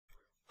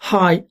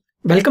Hi,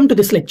 welcome to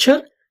this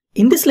lecture.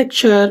 In this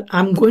lecture,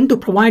 I'm going to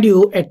provide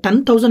you a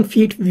 10,000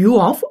 feet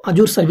view of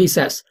Azure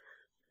services.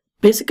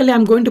 Basically,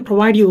 I'm going to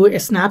provide you a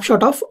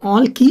snapshot of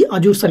all key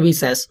Azure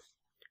services.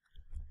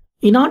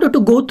 In order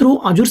to go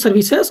through Azure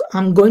services,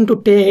 I'm going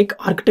to take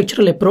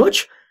architectural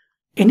approach.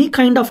 Any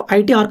kind of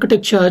IT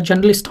architecture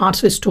generally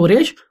starts with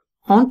storage.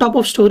 On top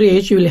of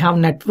storage, you will have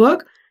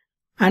network.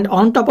 And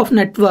on top of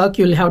network,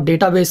 you will have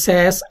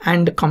databases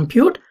and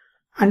compute.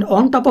 And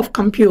on top of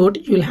compute,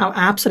 you will have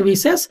app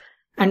services.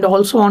 And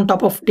also on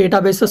top of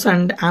databases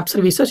and app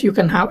services, you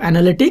can have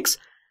analytics.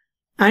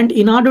 And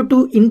in order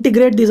to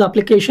integrate these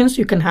applications,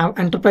 you can have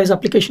enterprise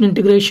application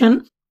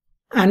integration.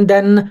 And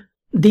then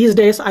these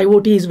days,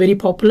 IoT is very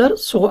popular.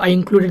 So I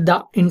included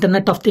the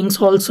Internet of Things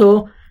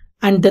also.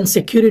 And then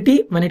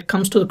security. When it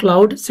comes to the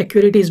cloud,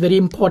 security is very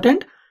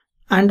important.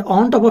 And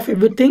on top of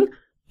everything,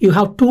 you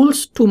have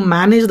tools to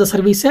manage the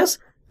services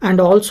and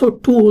also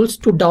tools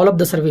to develop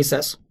the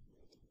services.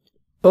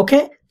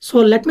 Okay, so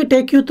let me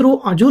take you through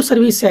Azure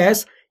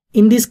services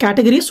in these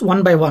categories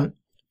one by one.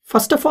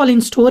 First of all, in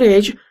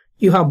storage,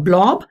 you have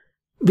blob,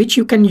 which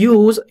you can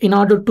use in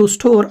order to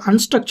store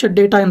unstructured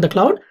data in the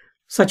cloud,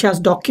 such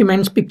as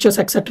documents, pictures,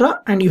 etc.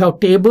 And you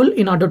have table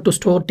in order to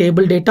store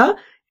table data.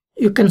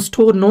 You can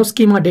store no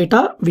schema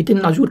data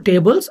within Azure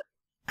tables.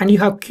 And you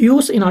have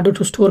queues in order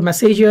to store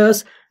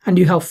messages. And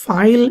you have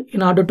file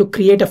in order to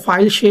create a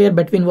file share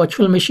between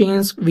virtual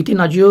machines within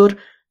Azure.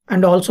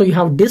 And also you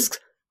have disks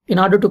in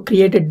order to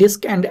create a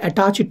disk and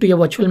attach it to your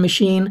virtual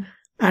machine,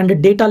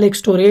 and data lake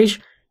storage,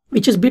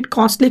 which is a bit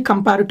costly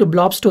compared to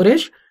blob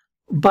storage.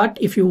 But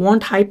if you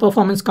want high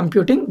performance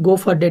computing, go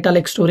for data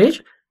lake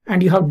storage.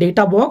 And you have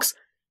data box,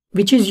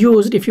 which is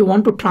used if you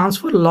want to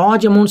transfer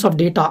large amounts of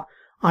data,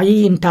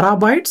 i.e. in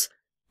terabytes,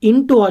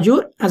 into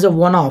Azure as a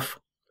one-off.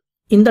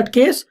 In that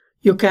case,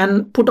 you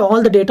can put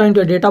all the data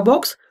into a data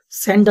box,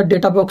 send the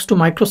data box to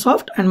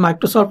Microsoft, and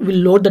Microsoft will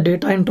load the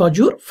data into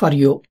Azure for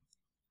you.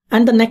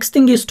 And the next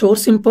thing is Store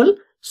Simple.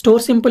 Store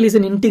Simple is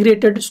an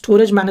integrated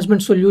storage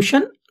management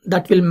solution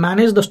that will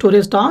manage the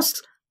storage tasks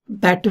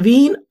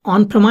between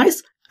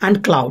on-premise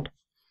and cloud.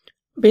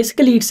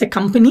 Basically, it's a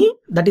company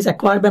that is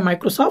acquired by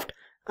Microsoft,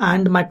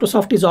 and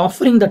Microsoft is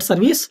offering that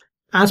service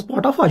as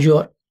part of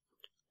Azure.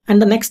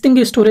 And the next thing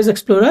is Storage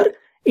Explorer.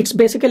 It's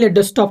basically a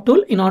desktop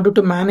tool in order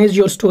to manage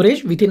your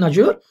storage within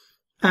Azure.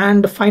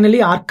 And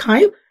finally,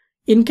 Archive.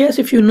 In case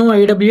if you know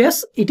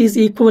AWS, it is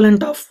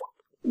equivalent of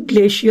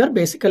Glacier,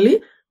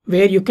 basically,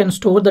 where you can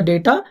store the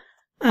data,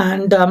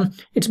 and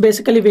it's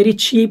basically very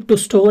cheap to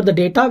store the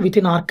data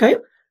within Archive.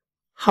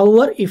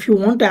 However, if you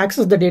want to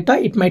access the data,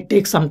 it might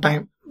take some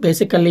time.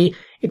 Basically,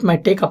 it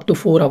might take up to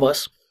 4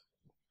 hours.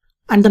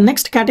 And the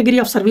next category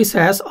of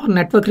services are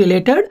network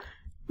related,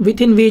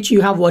 within which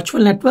you have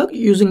virtual network,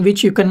 using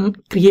which you can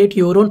create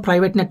your own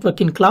private network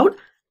in cloud.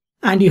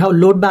 And you have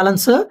load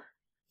balancer.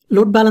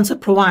 Load balancer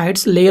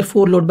provides layer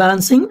 4 load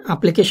balancing.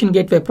 Application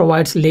gateway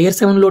provides layer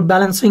 7 load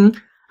balancing.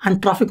 And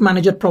Traffic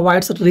Manager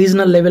provides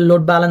regional level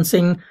load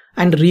balancing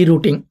and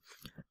rerouting.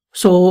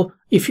 So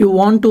if you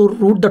want to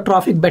route the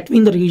traffic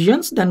between the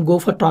regions, then go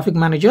for Traffic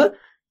Manager.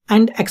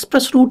 And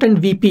ExpressRoute and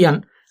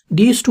VPN.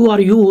 These two are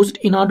used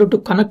in order to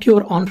connect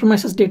your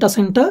on-premises data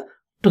center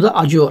to the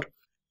Azure.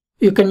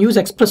 You can use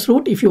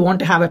ExpressRoute if you want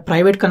to have a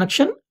private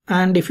connection.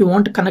 And if you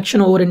want a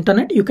connection over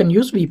internet, you can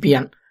use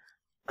VPN.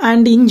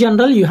 And in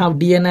general, you have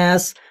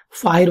DNS,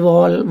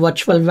 firewall,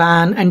 virtual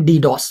WAN, and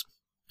DDoS.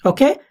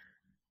 Okay.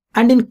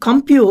 And in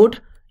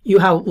compute, you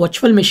have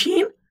virtual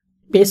machine.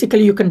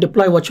 Basically, you can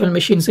deploy virtual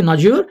machines in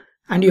Azure.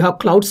 And you have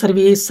cloud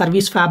service,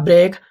 service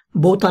fabric.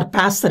 Both are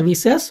PaaS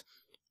services.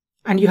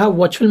 And you have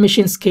virtual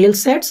machine scale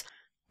sets.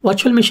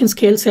 Virtual machine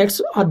scale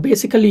sets are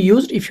basically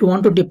used if you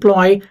want to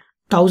deploy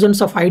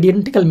thousands of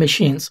identical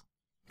machines.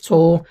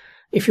 So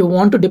if you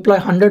want to deploy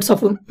hundreds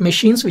of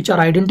machines which are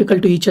identical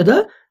to each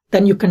other,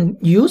 then you can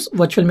use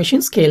virtual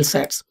machine scale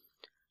sets.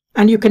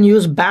 And you can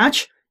use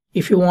batch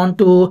if you want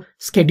to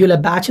schedule a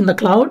batch in the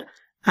cloud.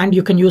 And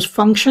you can use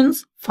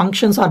functions.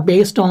 Functions are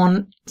based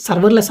on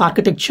serverless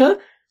architecture.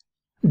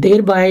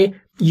 Thereby,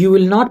 you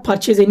will not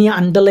purchase any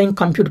underlying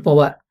compute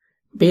power.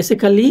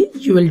 Basically,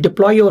 you will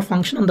deploy your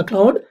function on the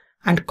cloud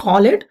and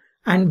call it.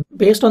 And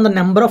based on the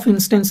number of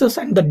instances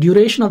and the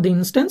duration of the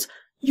instance,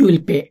 you will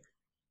pay.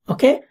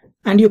 Okay.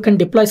 And you can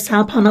deploy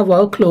SAP HANA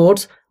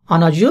workloads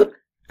on Azure.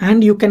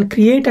 And you can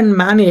create and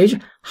manage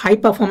high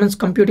performance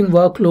computing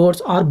workloads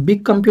or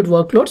big compute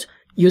workloads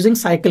using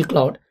Cycle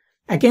Cloud.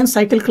 Again,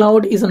 Cycle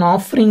Cloud is an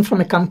offering from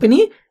a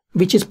company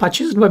which is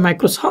purchased by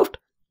Microsoft,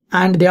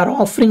 and they are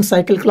offering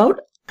Cycle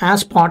Cloud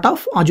as part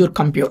of Azure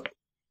Compute.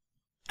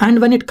 And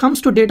when it comes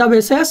to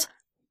databases,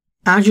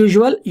 as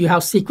usual, you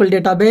have SQL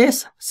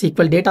database,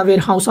 SQL data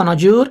warehouse on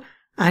Azure,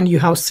 and you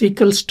have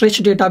SQL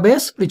stretch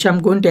database, which I'm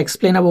going to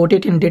explain about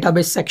it in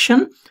database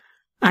section,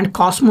 and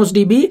Cosmos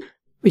DB,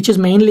 which is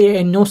mainly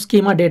a no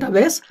schema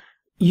database,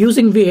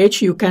 using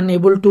which you can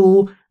able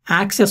to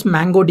access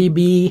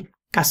MongoDB,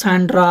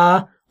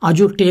 Cassandra,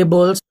 Azure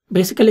tables.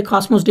 Basically,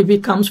 Cosmos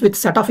DB comes with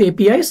set of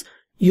APIs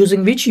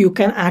using which you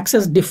can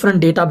access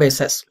different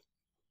databases.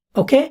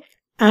 Okay.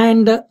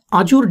 and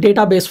Azure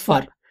Database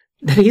for.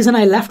 The reason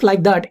I left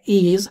like that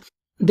is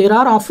there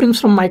are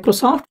offerings from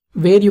Microsoft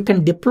where you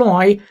can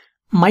deploy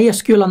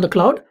MySQL on the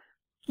cloud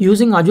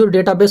using Azure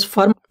Database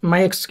for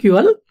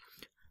MySQL.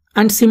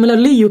 And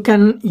similarly, you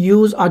can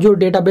use Azure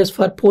Database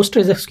for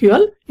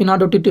PostgreSQL in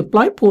order to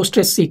deploy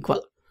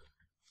PostgreSQL.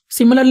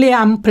 Similarly,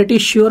 I'm pretty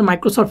sure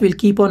Microsoft will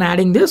keep on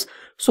adding this.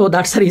 So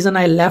that's the reason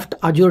I left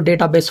Azure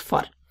Database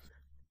for.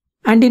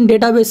 And in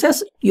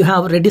databases, you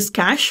have Redis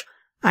Cache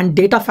and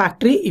Data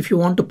Factory. If you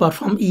want to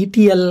perform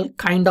ETL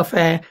kind of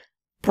a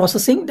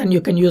processing, then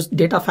you can use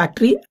Data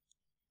Factory.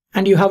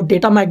 And you have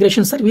Data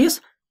Migration Service,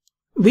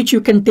 which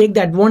you can take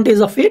the advantage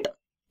of it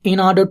in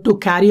order to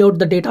carry out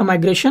the data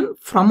migration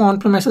from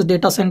on-premises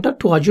data center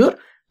to Azure.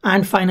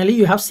 And finally,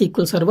 you have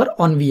SQL Server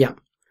on VM.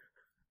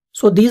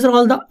 So these are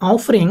all the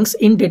offerings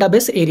in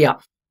database area.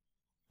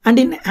 And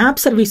in app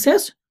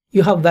services,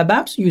 you have web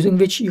apps using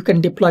which you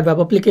can deploy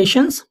web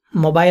applications,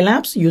 mobile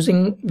apps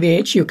using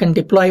which you can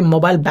deploy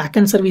mobile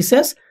backend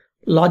services,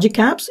 logic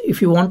apps.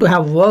 If you want to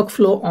have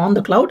workflow on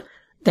the cloud,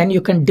 then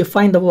you can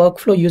define the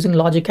workflow using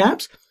logic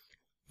apps,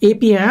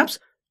 API apps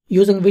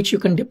using which you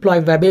can deploy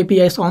web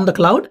APIs on the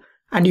cloud.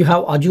 And you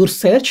have Azure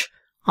Search,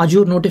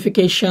 Azure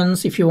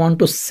Notifications if you want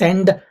to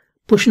send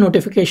push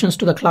notifications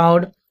to the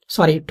cloud,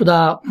 to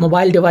the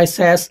mobile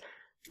devices.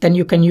 Then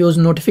you can use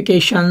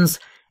notifications,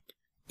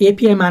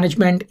 API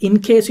management in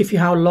case if you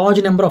have a large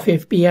number of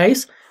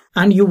APIs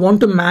and you want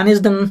to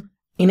manage them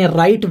in a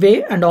right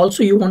way and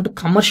also you want to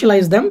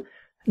commercialize them,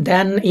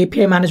 then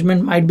API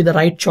management might be the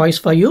right choice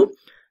for you.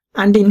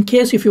 And in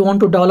case if you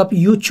want to develop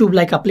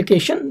YouTube-like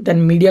application,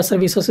 then media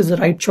services is the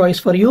right choice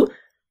for you.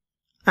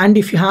 And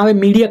if you have a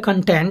media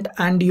content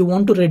and you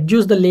want to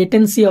reduce the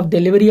latency of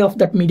delivery of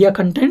that media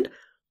content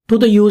to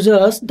the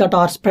users that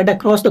are spread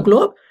across the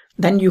globe,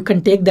 then you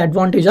can take the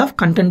advantage of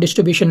content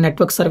distribution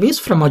network service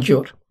from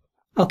Azure.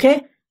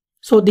 Okay,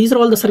 so these are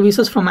all the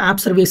services from app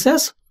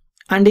services.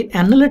 And in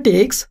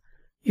analytics,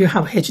 you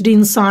have HD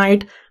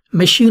Insight,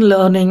 machine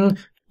learning,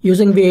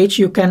 using which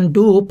you can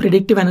do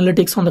predictive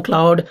analytics on the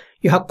cloud.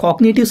 You have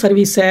cognitive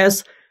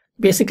services.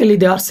 Basically,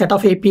 they are set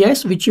of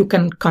APIs which you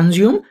can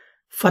consume.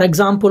 For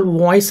example,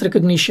 voice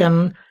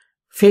recognition,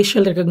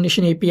 facial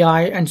recognition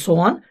API, and so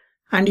on.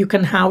 And you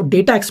can have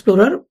Data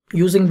Explorer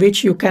using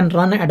which you can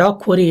run ad hoc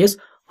queries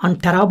on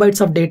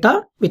terabytes of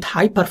data with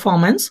high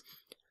performance.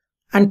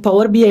 And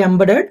Power BI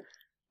embedded.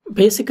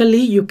 Basically,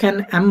 you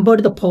can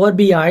embed the Power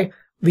BI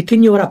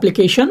within your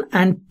application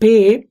and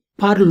pay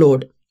per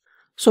load.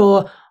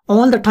 So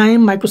all the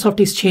time,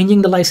 Microsoft is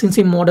changing the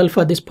licensing model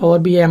for this Power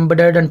BI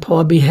embedded and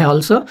Power BI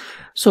also.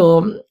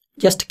 So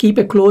just keep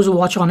a close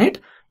watch on it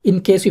in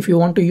case if you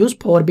want to use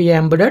Power BI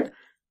embedded.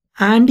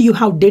 And you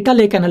have data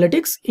lake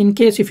analytics in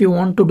case if you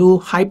want to do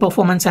high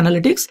performance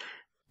analytics,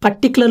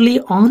 particularly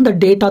on the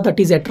data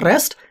that is at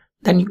rest,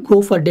 then you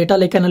go for data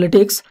lake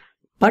analytics.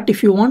 But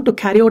if you want to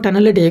carry out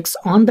analytics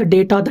on the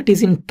data that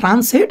is in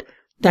transit,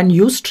 then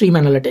use stream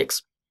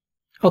analytics.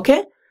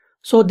 Okay,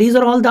 so these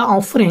are all the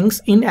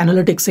offerings in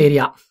analytics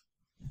area.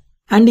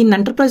 And in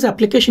enterprise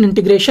application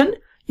integration,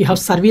 you have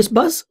Service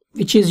Bus,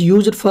 which is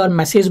used for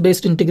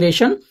message-based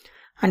integration.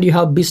 And you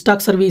have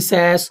BizTalk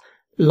services,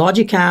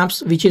 Logic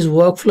Apps, which is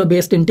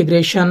workflow-based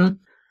integration,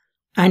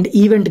 and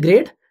Event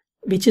Grid,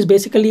 which is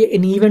basically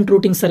an event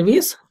routing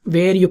service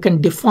where you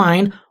can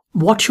define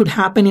what should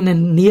happen in a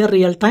near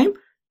real time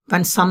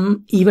when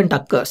some event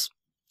occurs.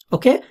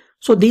 Okay,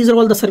 so these are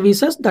all the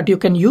services that you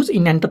can use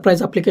in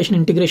enterprise application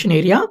integration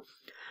area.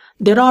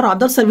 There are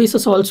other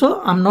services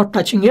also. I'm not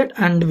touching it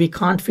and we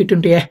can't fit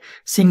into a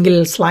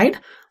single slide.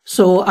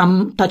 So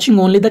I'm touching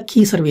only the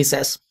key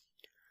services.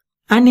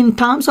 And in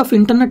terms of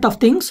Internet of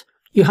Things,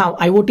 you have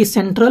IoT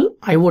Central,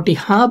 IoT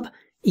Hub,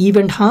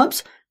 Event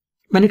Hubs.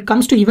 When it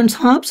comes to Events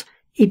Hubs,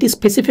 it is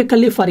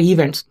specifically for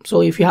events.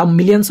 So if you have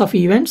millions of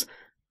events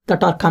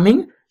that are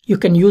coming, you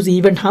can use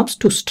Event Hubs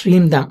to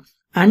stream them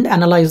and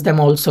analyze them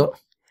also.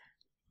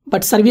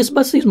 But Service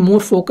Bus is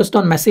more focused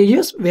on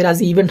messages,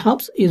 whereas Event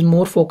Hubs is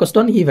more focused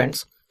on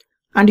events.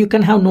 And you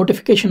can have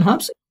Notification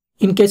Hubs.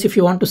 In case if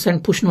you want to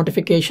send push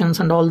notifications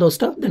and all those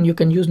stuff, then you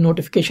can use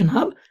Notification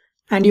Hub.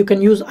 And you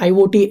can use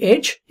IoT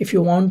Edge if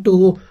you want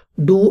to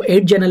do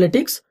edge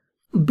analytics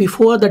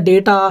before the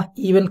data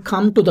even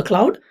come to the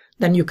cloud,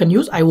 then you can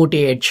use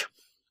IoT Edge.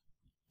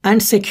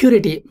 And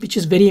security, which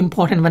is very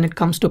important when it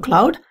comes to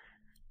cloud.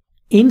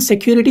 In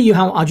security, you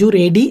have Azure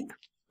AD,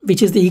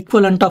 which is the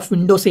equivalent of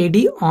Windows AD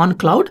on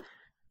cloud,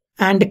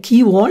 and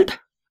Key Vault.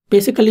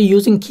 Basically,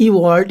 using Key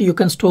Vault, you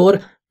can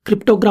store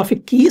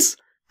cryptographic keys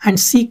and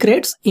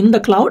secrets in the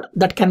cloud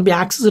that can be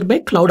accessed by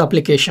cloud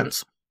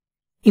applications.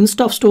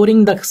 Instead of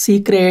storing the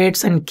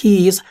secrets and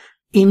keys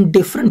in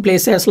different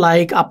places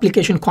like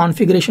application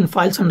configuration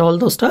files and all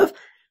those stuff,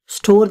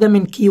 store them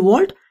in Key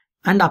Vault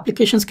and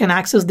applications can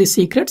access these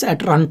secrets at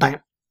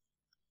runtime.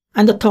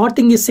 And the third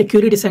thing is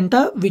Security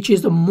Center, which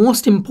is the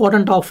most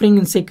important offering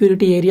in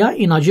security area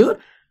in Azure.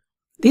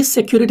 This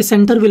Security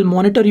Center will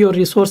monitor your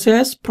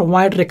resources,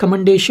 provide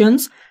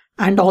recommendations,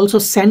 and also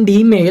send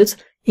emails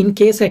in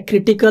case a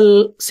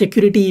critical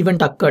security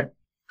event occurred.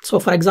 So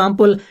for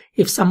example,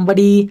 if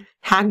somebody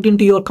hacked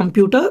into your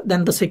computer,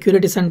 then the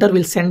security center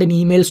will send an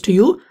emails to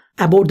you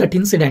about that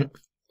incident.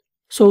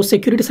 So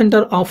security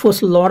center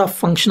offers a lot of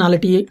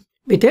functionality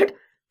with it,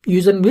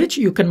 using which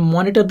you can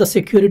monitor the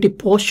security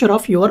posture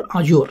of your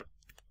Azure.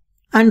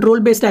 And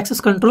role-based access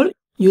control,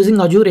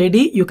 using Azure AD,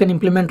 you can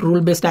implement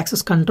role-based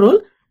access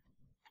control.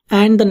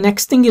 And the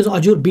next thing is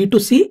Azure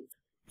B2C.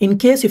 In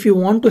case if you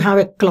want to have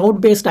a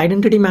cloud-based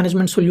identity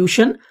management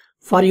solution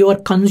for your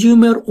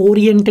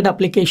consumer-oriented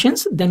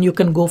applications, then you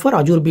can go for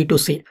Azure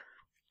B2C.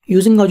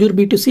 Using Azure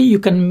B2C, you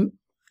can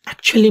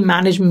actually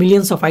manage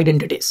millions of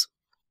identities.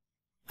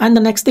 And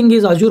the next thing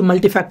is Azure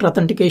multi-factor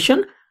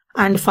authentication.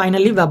 And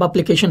finally, web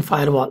application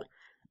firewall.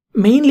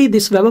 Mainly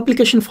this web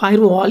application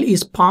firewall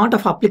is part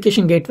of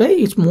application gateway.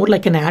 It's more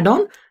like an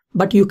add-on,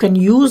 but you can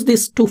use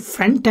this to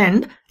front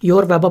end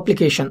your web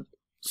application.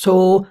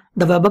 So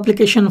the web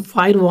application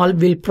firewall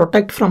will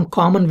protect from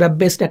common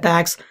web-based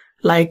attacks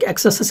like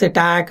XSS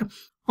attack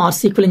or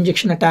SQL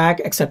injection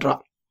attack, etc.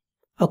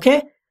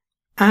 Okay.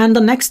 And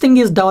the next thing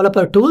is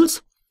developer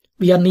tools.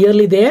 We are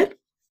nearly there,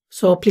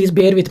 so please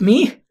bear with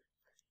me.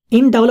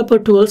 In developer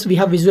tools, we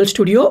have Visual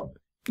Studio,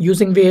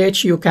 using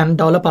which you can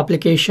develop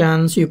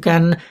applications, you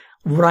can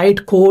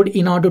write code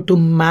in order to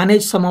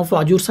manage some of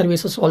Azure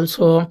services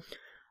also.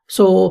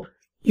 So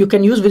you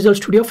can use Visual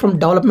Studio from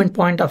development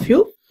point of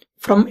view.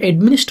 From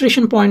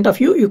administration point of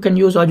view, you can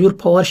use Azure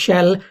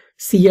PowerShell,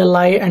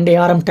 CLI and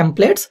ARM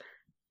templates.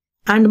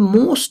 And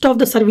most of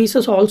the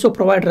services also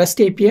provide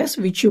REST APIs,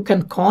 which you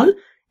can call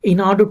in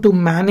order to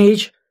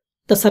manage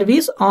the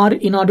service or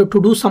in order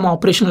to do some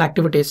operational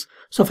activities.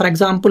 So for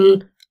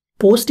example,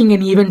 posting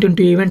an event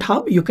into Event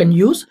Hub, you can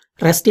use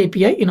REST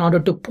API in order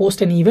to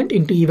post an event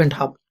into Event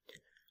Hub.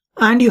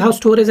 And you have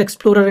Storage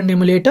Explorer and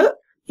Emulator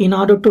in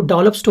order to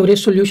develop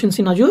storage solutions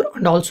in Azure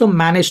and also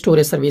manage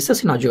storage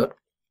services in Azure.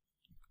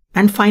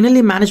 And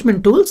finally,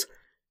 management tools.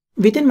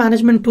 Within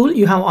management tool,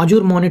 you have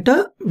Azure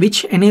Monitor,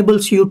 which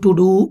enables you to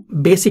do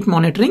basic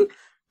monitoring.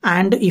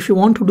 And if you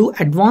want to do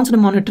advanced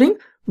monitoring,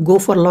 go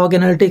for log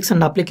analytics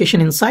and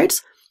application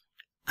insights.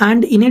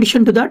 And in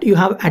addition to that, you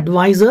have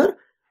Advisor,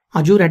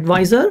 Azure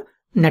Advisor,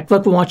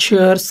 Network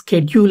Watcher,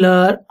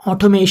 Scheduler,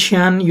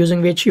 automation,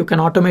 using which you can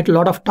automate a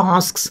lot of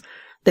tasks.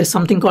 There's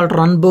something called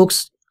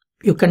runbooks.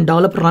 You can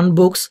develop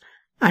runbooks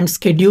and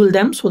schedule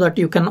them so that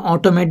you can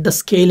automate the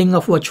scaling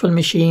of virtual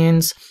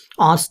machines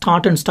or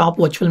start and stop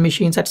virtual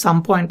machines at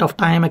some point of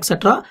time,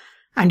 etc.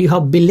 And you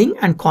have billing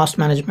and cost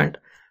management.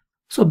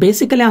 So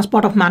basically, as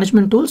part of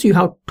management tools, you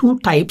have two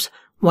types.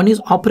 One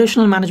is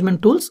operational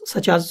management tools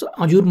such as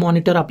Azure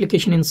Monitor,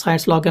 Application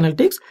Insights, Log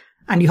Analytics.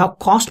 And you have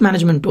cost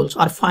management tools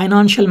or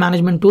financial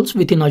management tools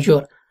within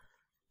Azure.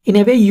 In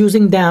a way,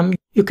 using them,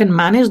 you can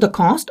manage the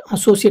cost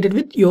associated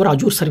with your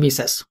Azure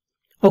services.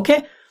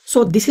 Okay,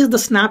 so this is the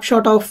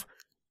snapshot of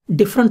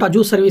different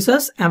Azure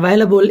services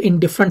available in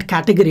different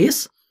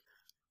categories.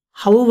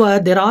 However,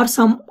 there are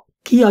some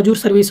key Azure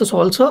services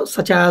also,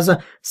 such as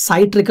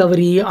site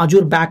recovery,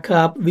 Azure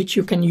backup, which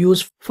you can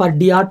use for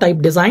DR type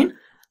design.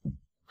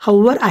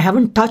 However, I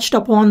haven't touched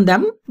upon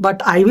them,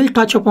 but I will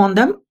touch upon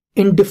them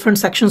in different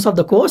sections of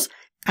the course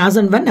as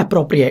and when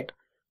appropriate.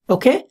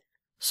 Okay,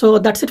 so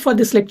that's it for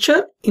this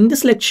lecture. In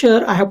this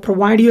lecture, I have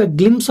provided you a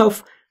glimpse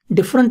of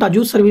different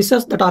Azure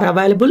services that are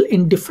available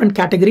in different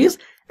categories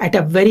at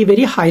a very,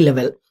 very high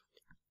level.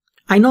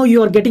 I know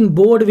you are getting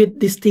bored with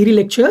these theory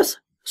lectures.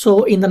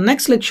 So in the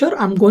next lecture,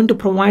 I'm going to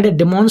provide a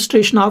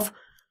demonstration of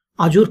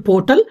Azure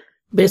Portal.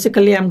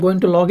 Basically, I'm going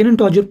to log in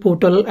into Azure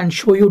Portal and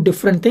show you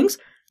different things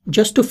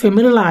just to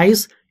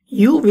familiarize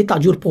you with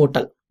Azure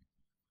Portal.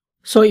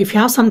 So if you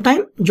have some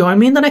time, join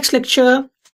me in the next lecture.